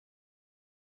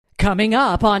Coming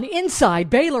up on Inside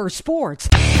Baylor Sports,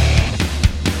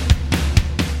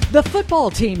 the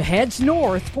football team heads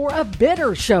north for a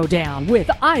bitter showdown with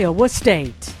Iowa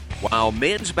State. While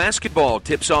men's basketball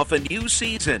tips off a new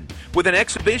season with an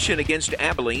exhibition against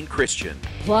Abilene Christian.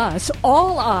 Plus,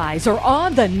 all eyes are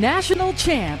on the national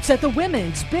champs at the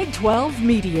Women's Big 12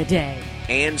 Media Day.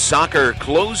 And soccer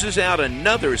closes out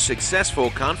another successful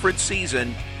conference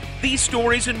season. These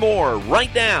stories and more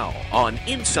right now on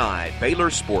Inside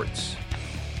Baylor Sports.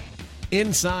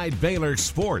 Inside Baylor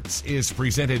Sports is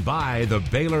presented by the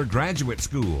Baylor Graduate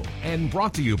School and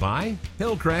brought to you by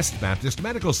Hillcrest Baptist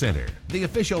Medical Center, the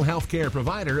official healthcare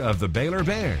provider of the Baylor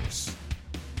Bears.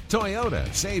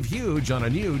 Toyota, save huge on a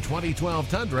new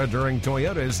 2012 Tundra during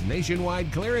Toyota's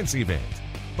nationwide clearance event.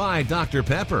 By Dr.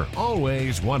 Pepper,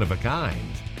 always one of a kind.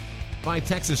 By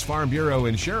Texas Farm Bureau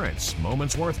Insurance,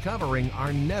 moments worth covering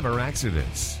are never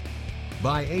accidents.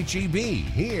 By HEB,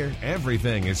 here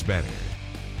everything is better.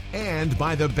 And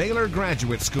by the Baylor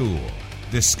Graduate School.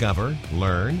 Discover,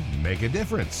 learn, make a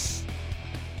difference.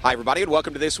 Hi, everybody, and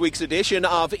welcome to this week's edition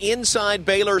of Inside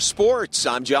Baylor Sports.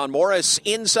 I'm John Morris,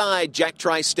 inside Jack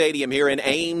Trice Stadium here in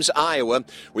Ames, Iowa,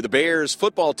 where the Bears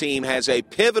football team has a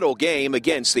pivotal game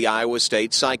against the Iowa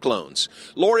State Cyclones.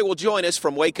 Lori will join us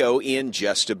from Waco in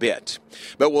just a bit.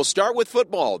 But we'll start with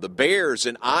football. The Bears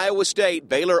and Iowa State,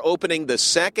 Baylor opening the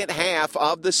second half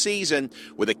of the season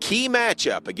with a key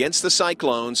matchup against the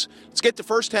Cyclones. Let's get the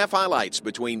first half highlights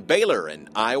between Baylor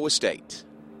and Iowa State.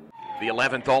 The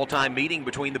 11th all-time meeting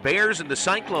between the Bears and the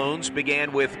Cyclones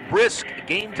began with brisk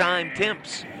game-time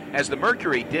temps as the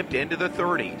mercury dipped into the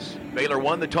 30s. Baylor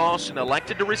won the toss and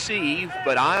elected to receive,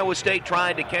 but Iowa State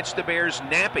tried to catch the Bears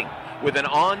napping with an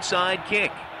onside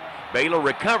kick. Baylor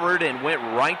recovered and went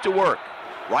right to work.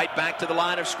 Right back to the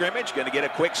line of scrimmage. Going to get a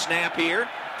quick snap here.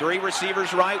 3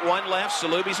 receivers right, 1 left.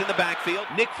 Salubi's in the backfield.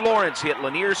 Nick Florence hit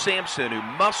Lanier Sampson, who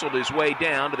muscled his way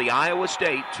down to the Iowa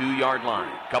State 2-yard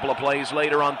line. A couple of plays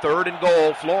later on 3rd and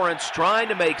goal, Florence trying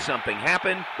to make something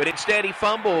happen, but instead he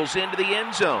fumbles into the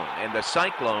end zone, and the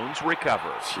Cyclones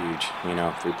recover. It's huge.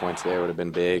 3 points there would have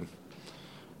been big.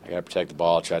 I got to protect the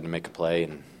ball, tried to make a play,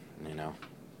 and,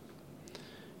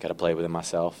 got to play with it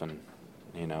myself, and,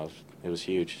 it was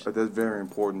huge. That's very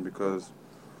important because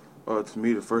to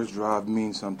me, the first drive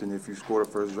means something. If you score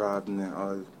the first drive,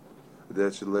 then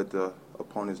that should let the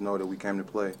opponents know that we came to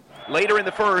play. Later in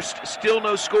the first, still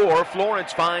no score,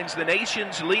 Florence finds the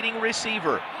nation's leading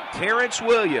receiver, Terrence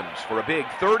Williams, for a big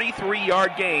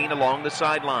 33-yard gain along the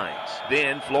sidelines.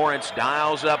 Then Florence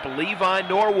dials up Levi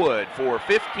Norwood for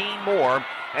 15 more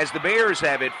as the Bears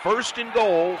have it 1st and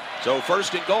goal. So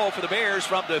 1st and goal for the Bears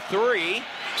from the 3.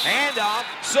 Handoff,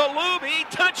 Salubi,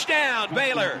 touchdown,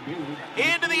 Baylor.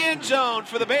 Into the end zone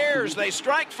for the Bears. They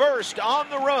strike first on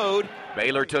the road.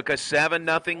 Baylor took a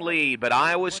 7-0 lead, but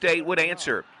Iowa State would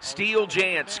answer. Steele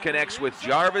Jantz connects with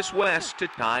Jarvis West to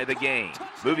tie the game.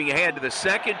 Moving ahead to the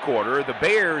second quarter, the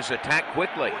Bears attack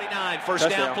quickly. 49, first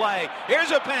down play.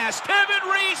 Here's a pass.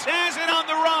 Tevin Reese has it on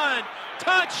the run.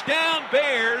 Touchdown,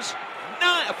 Bears.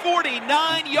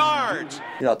 49 yards.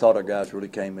 I thought our guys really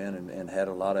came in and had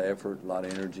a lot of effort, a lot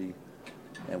of energy,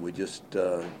 and we just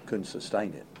couldn't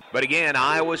sustain it. But again,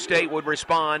 Iowa State would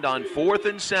respond on 4th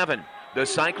and 7. The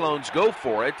Cyclones go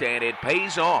for it, and it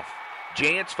pays off.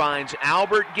 Jantz finds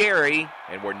Albert Gary,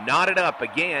 and we're knotted up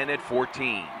again at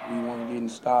 14. We want to get in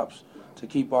stops to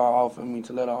keep our offense,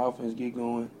 to let our offense get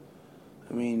going.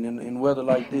 In weather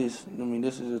like this,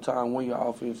 this is a time when your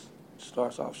offense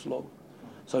starts off slow.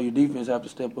 So your defense have to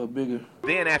step up bigger.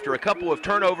 Then after a couple of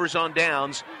turnovers on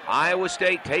downs, Iowa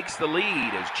State takes the lead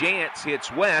as Jantz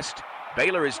hits West.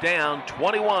 Baylor is down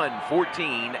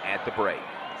 21-14 at the break.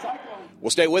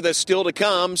 Well, stay with us. Still to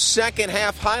come, second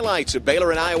half highlights of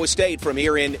Baylor and Iowa State from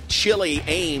here in chilly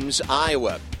Ames,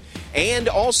 Iowa. And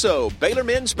also, Baylor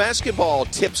men's basketball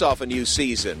tips off a new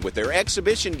season with their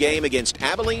exhibition game against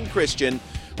Abilene Christian.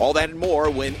 All that and more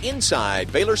when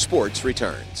Inside Baylor Sports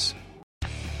returns.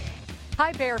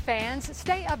 Hi, Bear fans.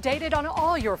 Stay updated on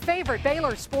all your favorite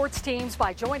Baylor sports teams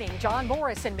by joining John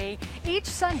Morris and me each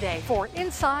Sunday for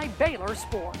Inside Baylor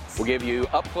Sports. We'll give you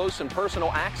up-close and personal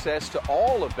access to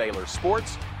all of Baylor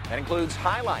sports. That includes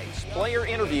highlights, player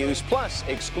interviews, plus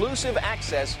exclusive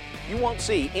access you won't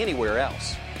see anywhere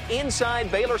else.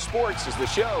 Inside Baylor Sports is the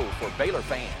show for Baylor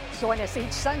fans. Join us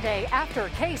each Sunday after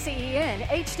KCEN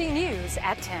HD News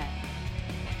at 10.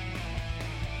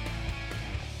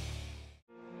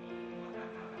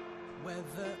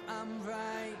 Whether I'm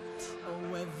right or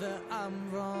whether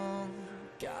I'm wrong,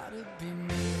 gotta be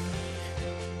me.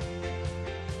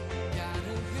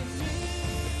 Gotta be me.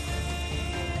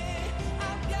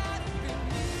 I've gotta be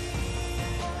me.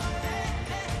 I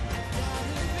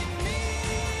gotta be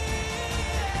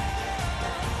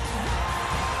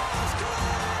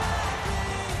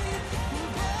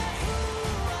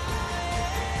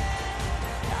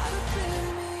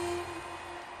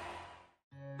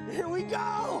Here we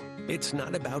go! It's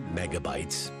not about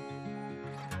megabytes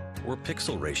or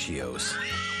pixel ratios,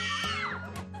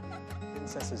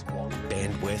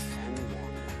 bandwidth,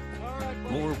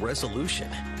 more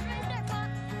resolution.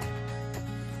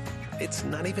 It's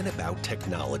not even about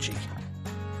technology.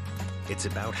 It's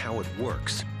about how it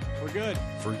works. We're good.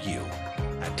 For you.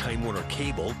 At Time Warner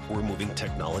Cable, we're moving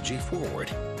technology forward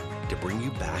to bring you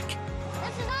back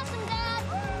This is awesome,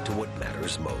 Dad! to what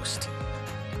matters most.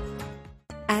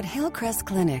 At Hillcrest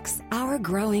Clinics, our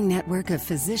growing network of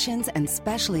physicians and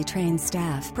specially trained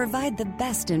staff provide the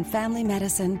best in family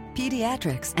medicine,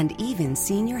 pediatrics, and even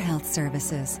senior health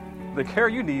services. The care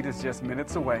you need is just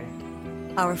minutes away.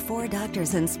 Our 4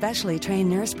 doctors and specially trained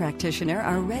nurse practitioner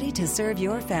are ready to serve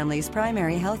your family's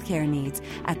primary health care needs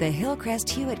at the Hillcrest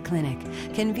Hewitt Clinic,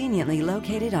 conveniently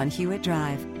located on Hewitt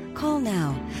Drive. Call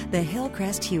now, the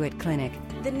Hillcrest Hewitt Clinic.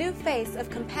 The new face of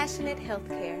compassionate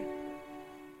healthcare.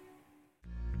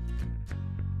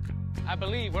 I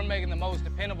believe we're making the most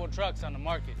dependable trucks on the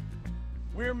market.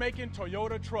 We're making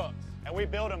Toyota trucks. And we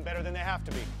build them better than they have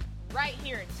to be. Right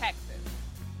here in Texas.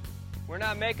 We're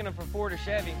not making them for Ford or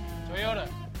Chevy. Toyota.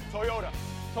 Toyota.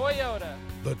 Toyota.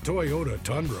 The Toyota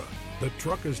Tundra. The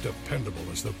truck is dependable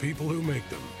as the people who make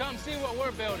them. Come see what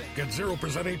we're building. Get 0%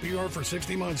 APR for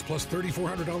 60 months plus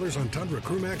 $3,400 on Tundra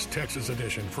Crewmax Texas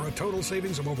Edition for a total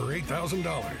savings of over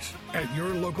 $8,000 at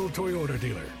your local Toyota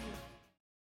dealer.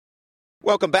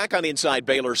 Welcome back on Inside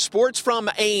Baylor Sports from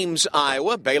Ames,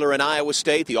 Iowa. Baylor and Iowa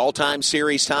State, the all-time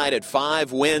series tied at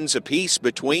 5 wins apiece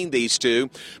between these two,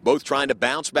 both trying to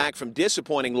bounce back from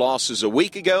disappointing losses a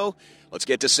week ago. Let's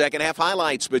get to second-half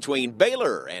highlights between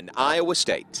Baylor and Iowa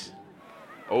State.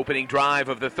 Opening drive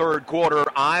of the third quarter,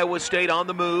 Iowa State on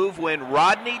the move when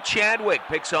Rodney Chadwick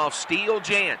picks off Steele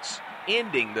Jantz,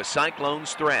 ending the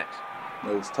Cyclones' threat.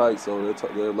 It was tight, so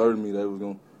they alerted me that it was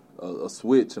going to a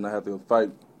switch, and I had to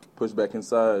fight, push back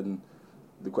inside, and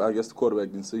I guess the quarterback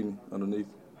didn't see me underneath.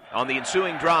 On the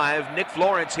ensuing drive, Nick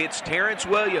Florence hits Terrence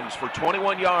Williams for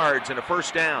 21 yards and a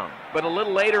first down. But a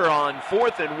little later on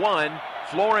 4th and 1,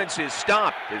 Florence is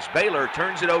stopped as Baylor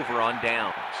turns it over on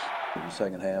downs. In the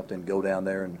second half, then go down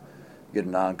there and get a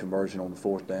non-conversion on the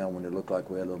 4th down when it looked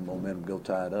like we had a little momentum, go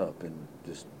tie it up, and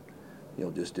just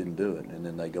didn't do it. And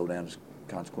then they go down and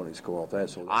consequently score off that.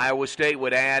 So Iowa State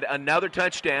would add another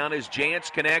touchdown as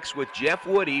Jantz connects with Jeff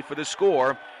Woody for the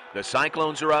score. The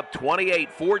Cyclones are up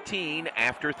 28-14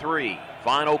 after 3.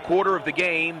 Final quarter of the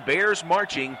game, Bears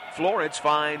marching. Florence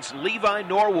finds Levi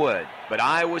Norwood, but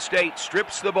Iowa State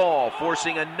strips the ball,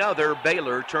 forcing another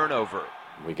Baylor turnover.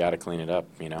 We got to clean it up,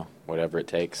 whatever it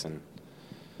takes, and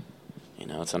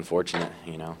it's unfortunate,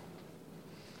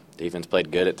 Defense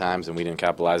played good at times, and we didn't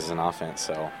capitalize as an offense,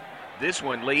 so. This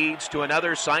one leads to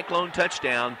another Cyclone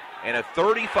touchdown and a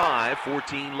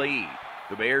 35-14 lead.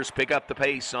 The Bears pick up the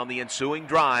pace on the ensuing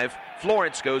drive.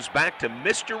 Florence goes back to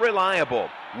Mr. Reliable.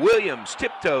 Williams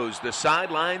tiptoes the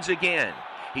sidelines again.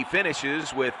 He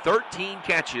finishes with 13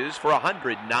 catches for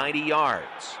 190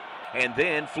 yards. And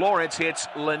then Florence hits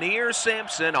Lanier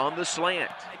Sampson on the slant.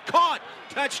 Caught!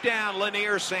 Touchdown,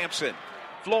 Lanier Sampson.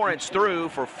 Florence threw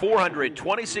for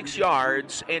 426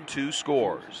 yards and 2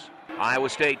 scores. Iowa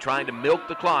State trying to milk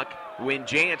the clock when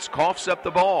Jantz coughs up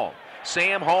the ball.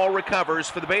 Sam Hall recovers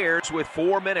for the Bears with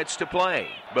 4 minutes to play.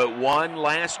 But one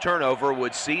last turnover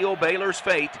would seal Baylor's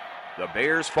fate. The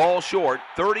Bears fall short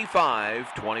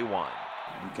 35-21.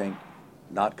 You can't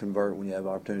not convert when you have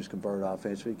opportunities to convert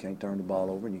offensively. You can't turn the ball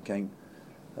over, and you can't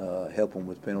help them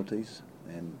with penalties.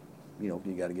 And, you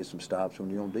got to get some stops when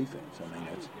you're on defense. I mean,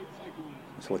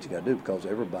 that's what you got to do because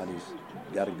everybody's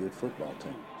got a good football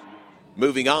team.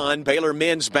 Moving on, Baylor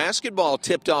men's basketball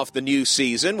tipped off the new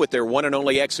season with their one and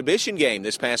only exhibition game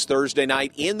this past Thursday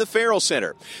night in the Farrell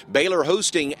Center. Baylor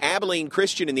hosting Abilene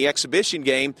Christian in the exhibition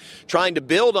game, trying to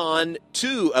build on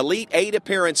 2 Elite 8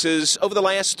 appearances over the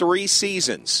last 3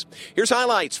 seasons. Here's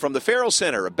highlights from the Farrell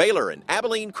Center of Baylor and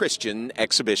Abilene Christian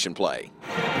exhibition play.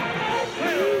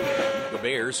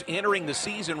 Bears entering the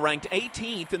season ranked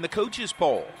 18th in the coaches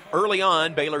poll. Early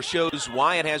on, Baylor shows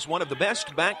why it has one of the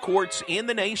best backcourts in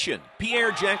the nation. Pierre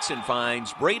Jackson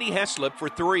finds Brady Heslop for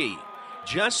 3.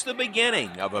 Just the beginning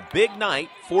of a big night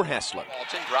for Heslop.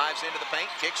 Walton drives into the paint,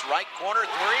 kicks right corner, 3,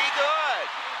 good.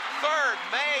 Third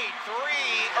made, 3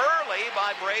 early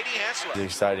by Brady Heslop.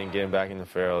 It's exciting getting back in the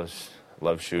Farrells.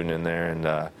 Love shooting in there,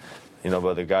 and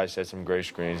but the guys set some great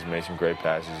screens and made some great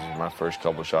passes. My first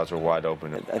couple shots were wide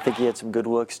open. I think he had some good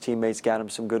looks. Teammates got him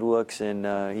some good looks, and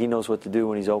he knows what to do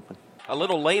when he's open. A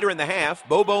little later in the half,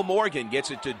 Bobo Morgan gets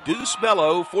it to Deuce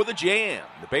Bello for the jam.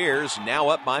 The Bears now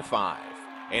up by 5.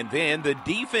 And then the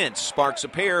defense sparks a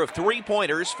pair of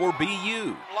 3-pointers for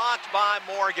BU. Blocked by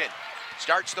Morgan.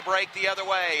 Starts the break the other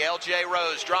way. L.J.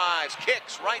 Rose drives,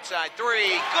 kicks, right side three.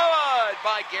 Good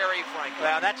by Gary Franklin.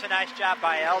 Well, that's a nice job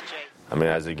by L.J. I mean,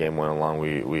 as the game went along,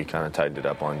 we kind of tightened it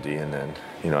up on D, and then,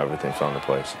 everything fell into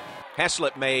place.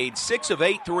 Heslop made 6 of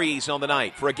 8 threes on the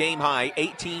night for a game-high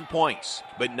 18 points.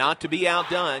 But not to be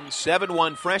outdone,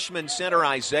 7'1" freshman center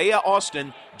Isaiah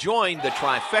Austin joined the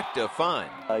trifecta fun.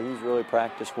 He's really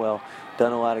practiced well,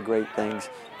 done a lot of great things,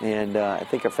 and I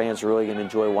think our fans are really going to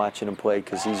enjoy watching him play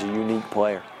because he's a unique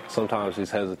player. Sometimes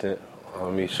he's hesitant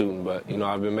on me shooting, but,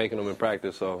 I've been making him in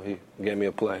practice, so he gave me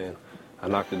a play, and I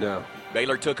knocked it down.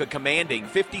 Baylor took a commanding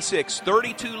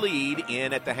 56-32 lead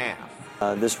in at the half.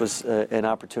 This was an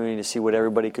opportunity to see what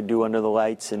everybody could do under the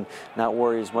lights and not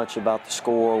worry as much about the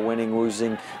score, winning,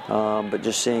 losing, but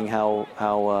just seeing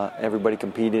how everybody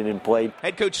competed and played.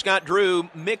 Head coach Scott Drew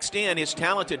mixed in his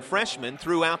talented freshmen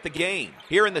throughout the game.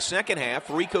 Here in the second half,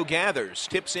 Rico Gathers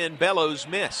tips in Bellows'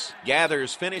 miss.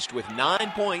 Gathers finished with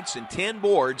 9 points and 10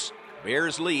 boards.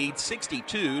 Bears lead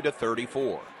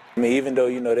 62-34. I mean, even though,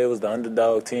 they was the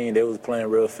underdog team, they was playing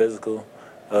real physical.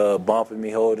 Bumping me,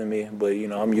 holding me, but,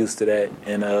 I'm used to that,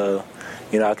 and,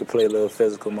 I could play a little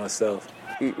physical myself.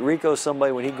 Rico's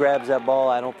somebody, when he grabs that ball,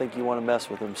 I don't think you want to mess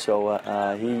with him, so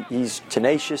he's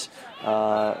tenacious,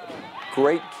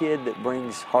 great kid that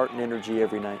brings heart and energy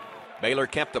every night. Baylor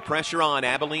kept the pressure on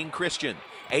Abilene Christian.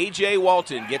 A.J.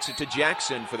 Walton gets it to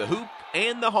Jackson for the hoop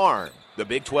and the harm. The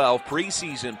Big 12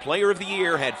 preseason player of the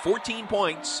year had 14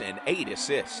 points and 8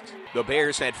 assists. The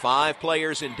Bears had 5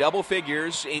 players in double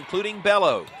figures, including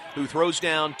Bello, who throws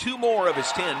down 2 more of his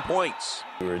 10 points.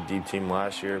 We were a deep team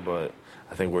last year, but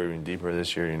I think we're even deeper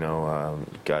this year.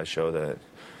 Guys show that,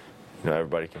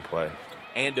 everybody can play.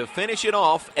 And to finish it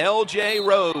off, L.J.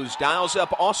 Rose dials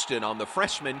up Austin on the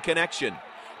freshman connection.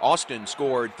 Austin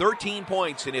scored 13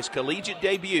 points in his collegiate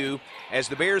debut as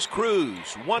the Bears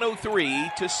cruise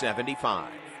 103-75.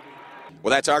 Well,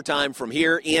 that's our time from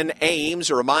here in Ames.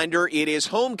 A reminder, it is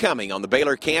homecoming on the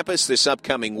Baylor campus this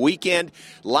upcoming weekend.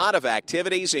 A lot of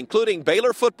activities, including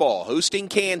Baylor football hosting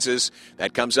Kansas.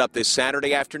 That comes up this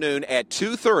Saturday afternoon at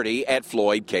 2:30 at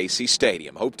Floyd Casey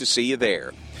Stadium. Hope to see you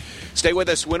there. Stay with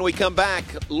us when we come back.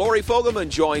 Lori Fogelman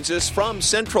joins us from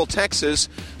Central Texas.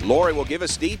 Lori will give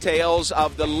us details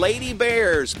of the Lady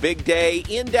Bears' big day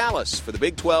in Dallas for the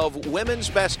Big 12 Women's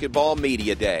Basketball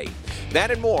Media Day.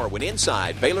 That and more when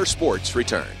Inside Baylor Sports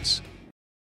returns.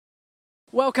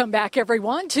 Welcome back,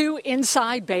 everyone, to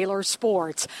Inside Baylor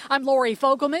Sports. I'm Lori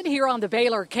Fogelman here on the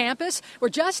Baylor campus. We're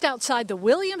just outside the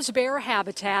Williams Bear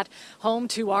habitat, home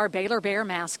to our Baylor Bear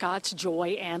mascots,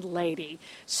 Joy and Lady.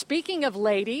 Speaking of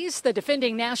ladies, the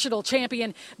defending national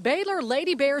champion Baylor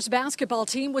Lady Bears basketball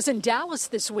team was in Dallas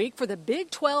this week for the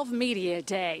Big 12 Media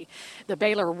Day. The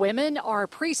Baylor women are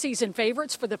preseason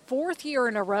favorites for the 4th year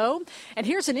in a row. And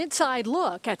here's an inside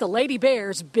look at the Lady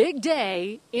Bears' big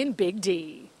day in Big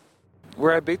D.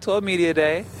 We're at Big 12 Media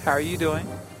Day. How are you doing?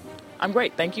 I'm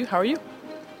great, thank you. How are you?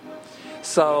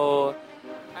 So,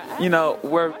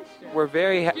 we're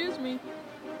very Excuse me.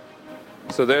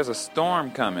 So there's a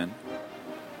storm coming.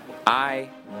 I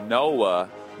know a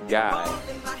guy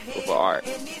with art.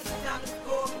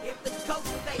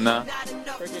 No?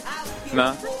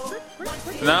 No?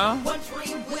 No?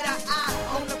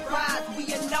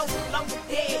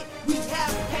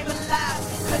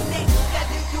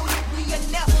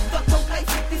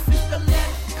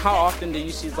 How often do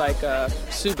you see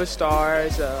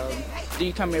superstars? Do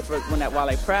you come here while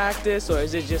they practice, or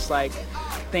is it just like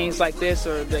things like this,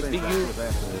 or do you?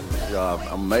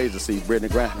 I'm amazed to see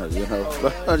Brittany Grantner,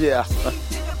 yeah.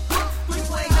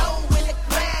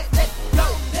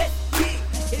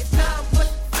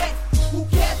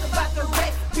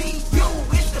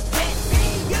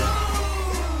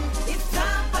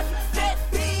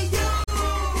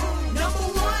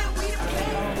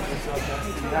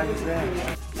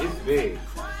 It's big.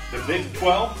 The Big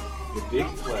 12? The Big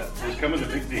 12. It's coming to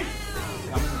Big D.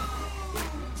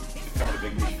 It's coming to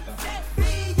Big D.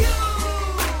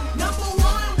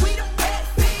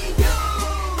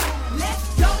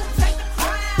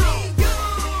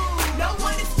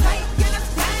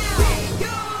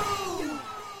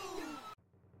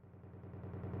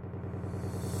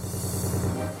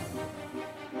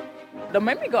 Don't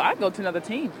make me go. I go to another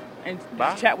team and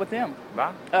chat with them.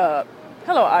 Bye.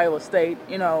 Hello, Iowa State.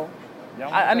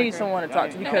 I need someone to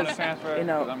talk to because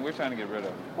we're trying to get rid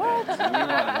of. What?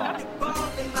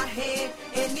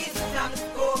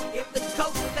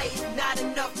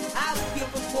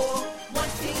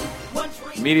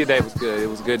 Media Day was good. It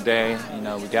was a good day.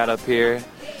 We got up here.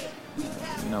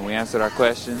 We answered our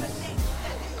questions.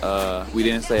 We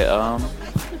didn't say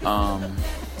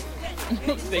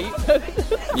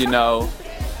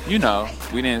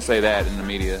we didn't say that in the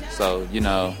media. So,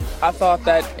 I thought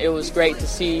that it was great to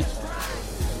see.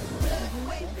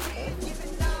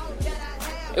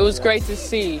 It was great to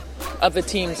see other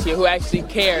teams here who actually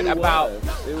cared about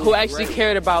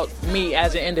me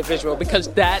as an individual, because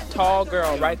that tall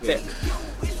girl right there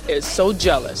is so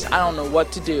jealous. I don't know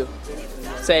what to do.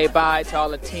 Say bye to all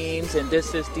the teams, and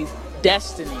this is the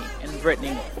Destiny and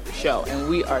Brittany show, and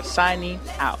we are signing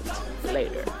out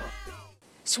later.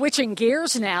 Switching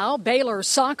gears now, Baylor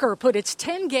soccer put its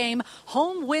 10-game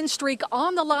home win streak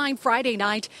on the line Friday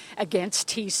night against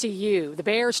TCU. The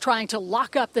Bears trying to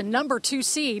lock up the number 2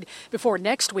 seed before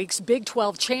next week's Big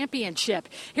 12 championship.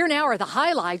 Here now are the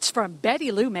highlights from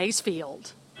Betty Lou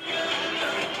Maysfield.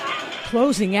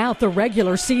 Closing out the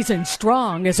regular season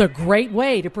strong is a great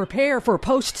way to prepare for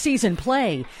postseason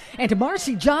play. And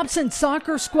Marcy Jobson's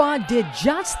soccer squad did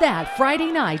just that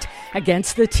Friday night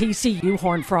against the TCU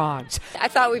Horned Frogs. I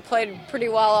thought we played pretty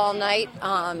well all night.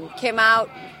 Came out,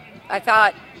 I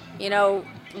thought,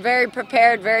 very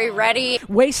prepared, very ready.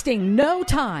 Wasting no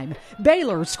time,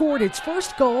 Baylor scored its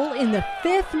first goal in the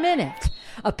 5th minute.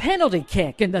 A penalty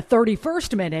kick in the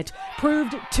 31st minute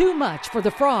proved too much for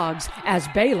the Frogs as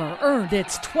Baylor earned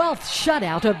its 12th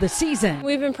shutout of the season.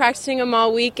 We've been practicing them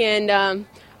all week, and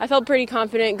I felt pretty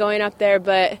confident going up there,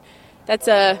 but that's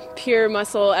a pure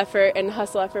muscle effort and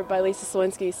hustle effort by Lisa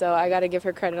Slawinski, so I got to give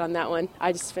her credit on that one.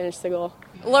 I just finished the goal.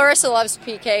 Larissa loves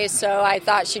PKs, so I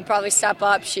thought she'd probably step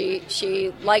up.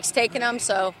 She likes taking them,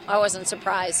 so I wasn't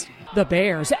surprised. The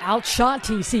Bears outshot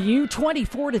TCU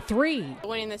 24-3.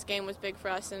 Winning this game was big for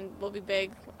us and will be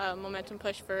big momentum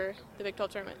push for the Big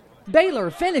 12 tournament.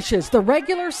 Baylor finishes the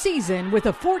regular season with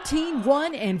a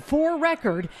 14-1-4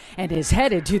 record and is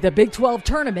headed to the Big 12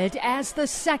 tournament as the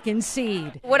 2nd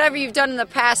seed. Whatever you've done in the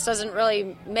past doesn't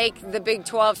really make the Big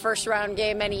 12 first-round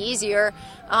game any easier.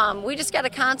 We just got to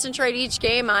concentrate each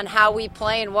game on how we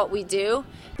play and what we do.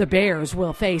 The Bears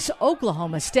will face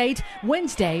Oklahoma State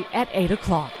Wednesday at 8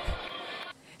 o'clock.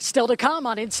 Still to come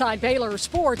on Inside Baylor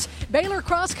Sports, Baylor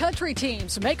cross-country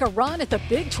teams make a run at the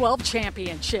Big 12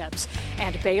 championships.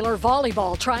 And Baylor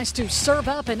volleyball tries to serve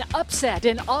up an upset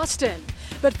in Austin.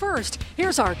 But first,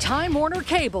 here's our Time Warner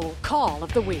Cable Call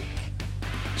of the Week.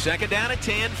 2nd down and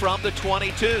 10 from the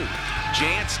 22.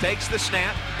 Jantz takes the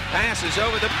snap, passes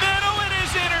over the middle, and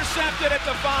is intercepted at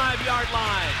the 5-yard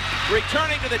line.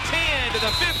 Returning to the 10, to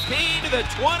the 15, to the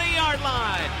 20-yard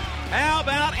line. How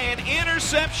about an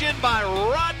interception by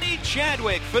Rodney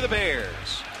Chadwick for the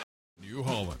Bears? New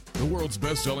Holland, the world's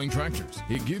best-selling tractors.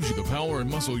 It gives you the power and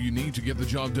muscle you need to get the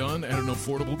job done at an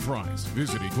affordable price.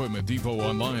 Visit Equipment Depot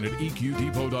online at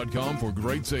eqdepot.com for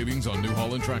great savings on New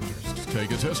Holland tractors.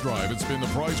 Take a test drive and spin the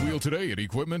prize wheel today at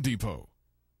Equipment Depot.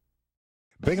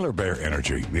 Baylor Bear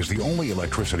Energy is the only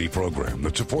electricity program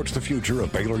that supports the future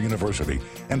of Baylor University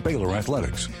and Baylor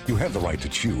Athletics. You have the right to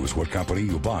choose what company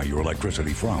you buy your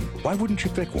electricity from. Why wouldn't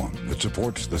you pick one that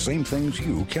supports the same things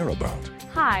you care about?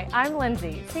 Hi, I'm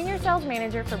Lindsay, Senior Sales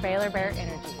Manager for Baylor Bear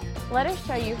Energy. Let us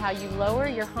show you how you lower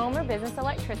your home or business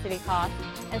electricity costs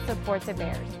and support the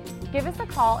Bears. Give us a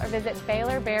call or visit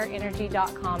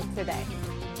BaylorBearEnergy.com today.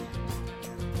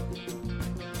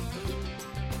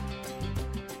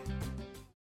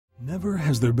 Never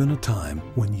has there been a time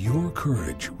when your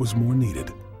courage was more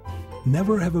needed.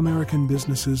 Never have American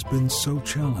businesses been so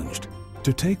challenged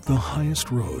to take the highest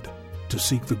road to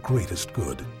seek the greatest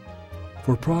good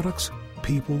for products,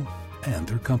 people, and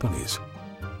their companies.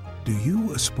 Do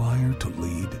you aspire to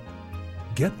lead?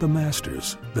 Get the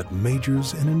master's that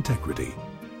majors in integrity.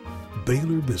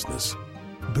 Baylor Business,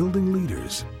 building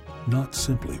leaders, not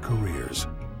simply careers.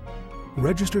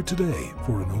 Register today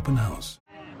for an open house.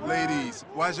 Ladies,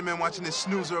 why is your man watching this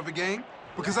snoozer of a game?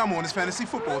 Because I'm on his fantasy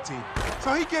football team.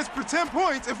 So he gets pretend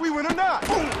points if we win or not.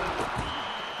 Boom!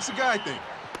 It's a guy thing.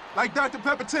 Like Dr.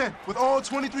 Pepper 10, with all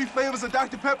 23 flavors of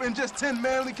Dr. Pepper and just 10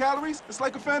 manly calories, it's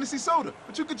like a fantasy soda,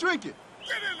 but you can drink it.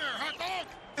 Get in there, hot dog!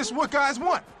 It's what guys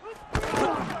want.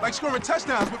 Like scoring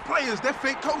touchdowns with players that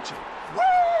fake coaching. Woo!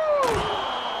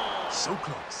 So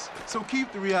close. So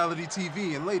keep the reality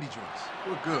TV and lady drinks.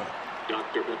 We're good.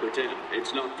 Dr. Pepper 10,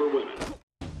 it's not for women.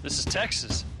 This is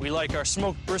Texas. We like our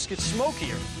smoked brisket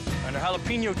smokier and our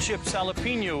jalapeno chips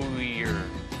jalapeno-ier.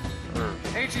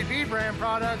 H-E-B brand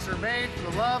products are made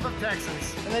for the love of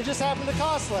Texans. And they just happen to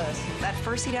cost less. At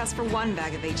first he'd ask for 1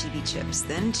 bag of H-E-B chips,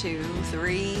 then 2,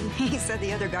 3. He said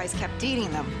the other guys kept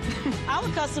eating them. Our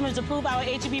customers approve our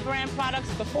H-E-B brand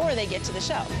products before they get to the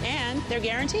shelf, and they're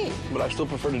guaranteed. But I still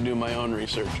prefer to do my own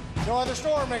research. No other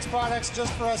store makes products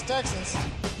just for us Texans.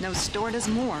 No store does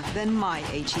more than my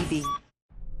H-E-B.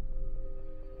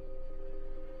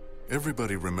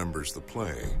 Everybody remembers the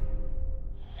play.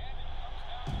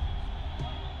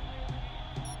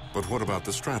 But what about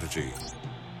the strategy?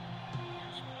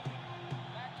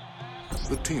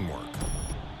 The teamwork?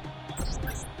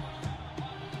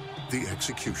 The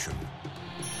execution?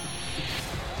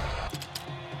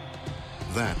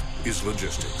 That is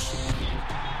logistics.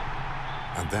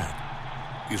 And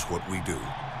that is what we do.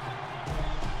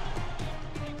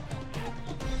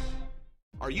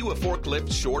 Are you a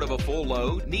forklift short of a full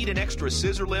load? Need an extra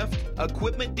scissor lift?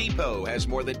 Equipment Depot has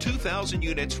more than 2,000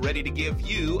 units ready to give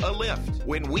you a lift.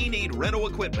 When we need rental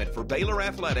equipment for Baylor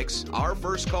Athletics, our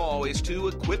first call is to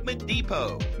Equipment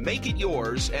Depot. Make it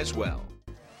yours as well.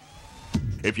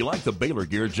 If you like the Baylor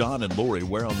gear John and Lori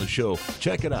wear on the show,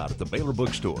 check it out at the Baylor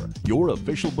Bookstore, your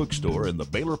official bookstore in the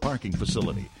Baylor parking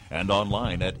facility, and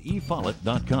online at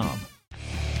efollett.com.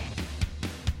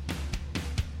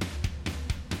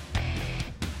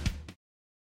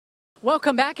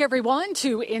 Welcome back, everyone,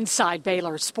 to Inside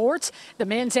Baylor Sports. The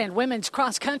men's and women's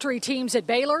cross-country teams at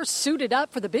Baylor suited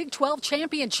up for the Big 12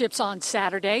 championships on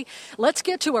Saturday. Let's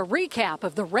get to a recap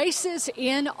of the races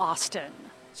in Austin.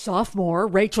 Sophomore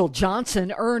Rachel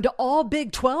Johnson earned all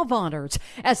Big 12 honors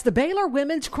as the Baylor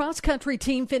women's cross-country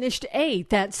team finished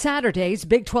 8th at Saturday's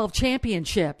Big 12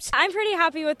 championships. I'm pretty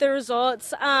happy with the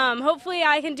results. Hopefully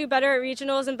I can do better at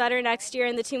regionals and better next year,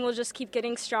 and the team will just keep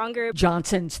getting stronger.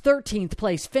 Johnson's 13th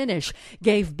place finish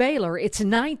gave Baylor its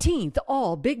 19th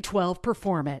all Big 12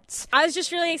 performance. I was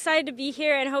just really excited to be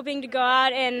here and hoping to go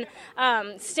out and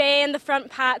stay in the front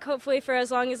pack, hopefully for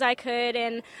as long as I could,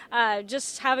 and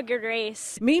just have a good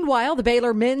race. Meanwhile, the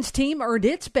Baylor men's team earned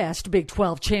its best Big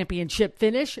 12 championship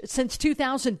finish since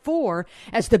 2004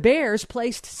 as the Bears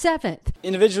placed 7th.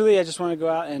 Individually, I just want to go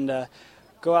out and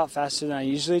go out faster than I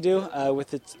usually do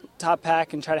with the top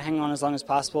pack and try to hang on as long as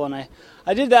possible. And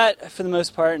I did that for the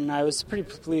most part, and I was pretty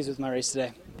pleased with my race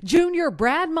today. Junior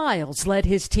Brad Miles led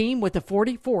his team with a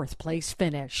 44th place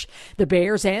finish. The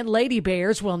Bears and Lady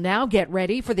Bears will now get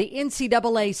ready for the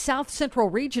NCAA South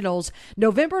Central Regionals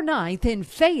November 9th in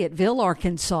Fayetteville,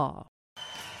 Arkansas.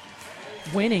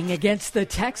 Winning against the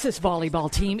Texas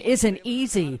volleyball team isn't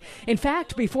easy. In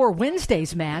fact, before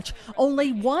Wednesday's match,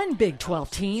 only one Big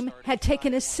 12 team had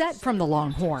taken a set from the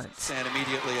Longhorns. And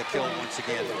immediately a kill once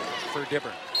again for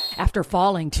Dibber. After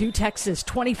falling to Texas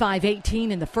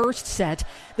 25-18 in the first set,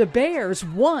 the Bears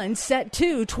won set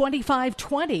 2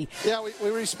 25-20. Yeah, we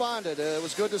responded. It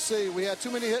was good to see. We had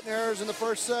too many hitting errors in the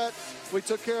first set. We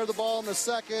took care of the ball in the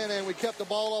second, and we kept the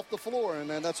ball off the floor, and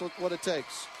that's what it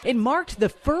takes. It marked the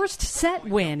first set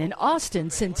win in Austin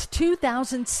since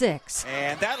 2006.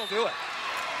 And that'll do it.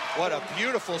 What a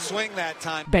beautiful swing that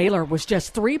time. Baylor was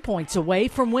just 3 points away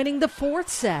from winning the fourth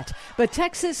set, but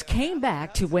Texas came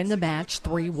back to win the match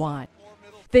 3-1.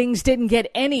 Things didn't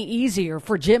get any easier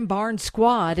for Jim Barnes'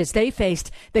 squad as they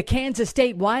faced the Kansas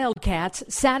State Wildcats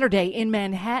Saturday in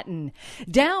Manhattan.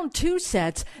 Down 2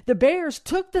 sets, the Bears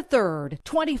took the third,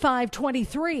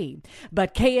 25-23,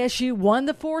 but KSU won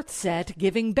the fourth set,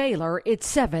 giving Baylor its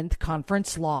 7th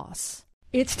conference loss.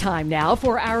 It's time now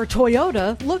for our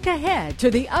Toyota look ahead to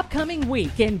the upcoming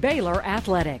week in Baylor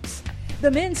athletics.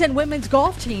 The men's and women's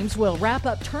golf teams will wrap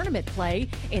up tournament play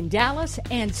in Dallas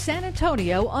and San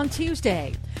Antonio on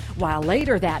Tuesday. While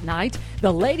later that night,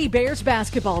 the Lady Bears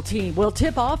basketball team will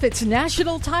tip off its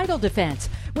national title defense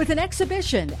with an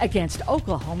exhibition against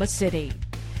Oklahoma City.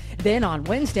 Then on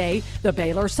Wednesday, the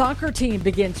Baylor soccer team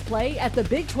begins play at the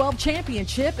Big 12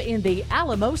 Championship in the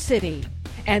Alamo City.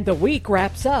 And the week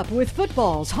wraps up with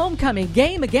football's homecoming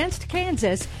game against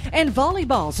Kansas and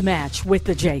volleyball's match with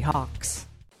the Jayhawks.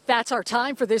 That's our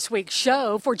time for this week's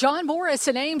show. For John Morris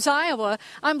in Ames, Iowa,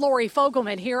 I'm Lori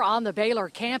Fogelman here on the Baylor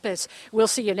campus. We'll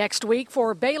see you next week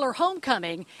for Baylor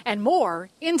homecoming and more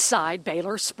Inside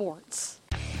Baylor Sports.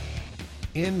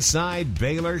 Inside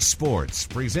Baylor Sports,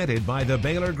 presented by the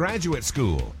Baylor Graduate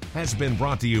School, has been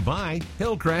brought to you by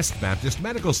Hillcrest Baptist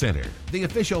Medical Center, the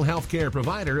official healthcare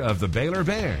provider of the Baylor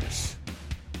Bears.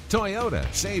 Toyota,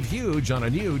 save huge on a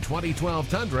new 2012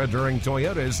 Tundra during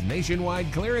Toyota's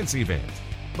nationwide clearance event.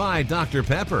 By Dr.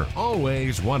 Pepper,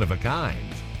 always one of a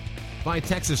kind. By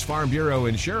Texas Farm Bureau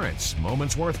Insurance,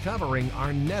 moments worth covering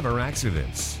are never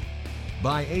accidents.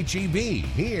 By HEB,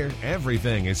 here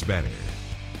everything is better.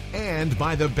 And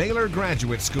by the Baylor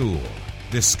Graduate School.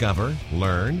 Discover,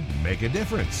 learn, make a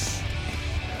difference.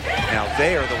 Now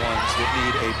they are the ones that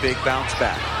need a big bounce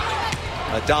back.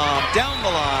 Adam down the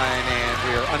line, and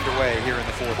we are underway here in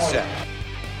the fourth set.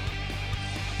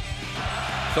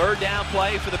 Third down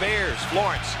play for the Bears.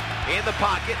 Florence in the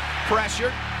pocket,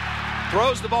 pressure,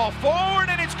 throws the ball forward,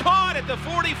 and it's caught at the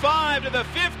 45 to the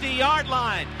 50-yard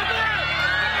line.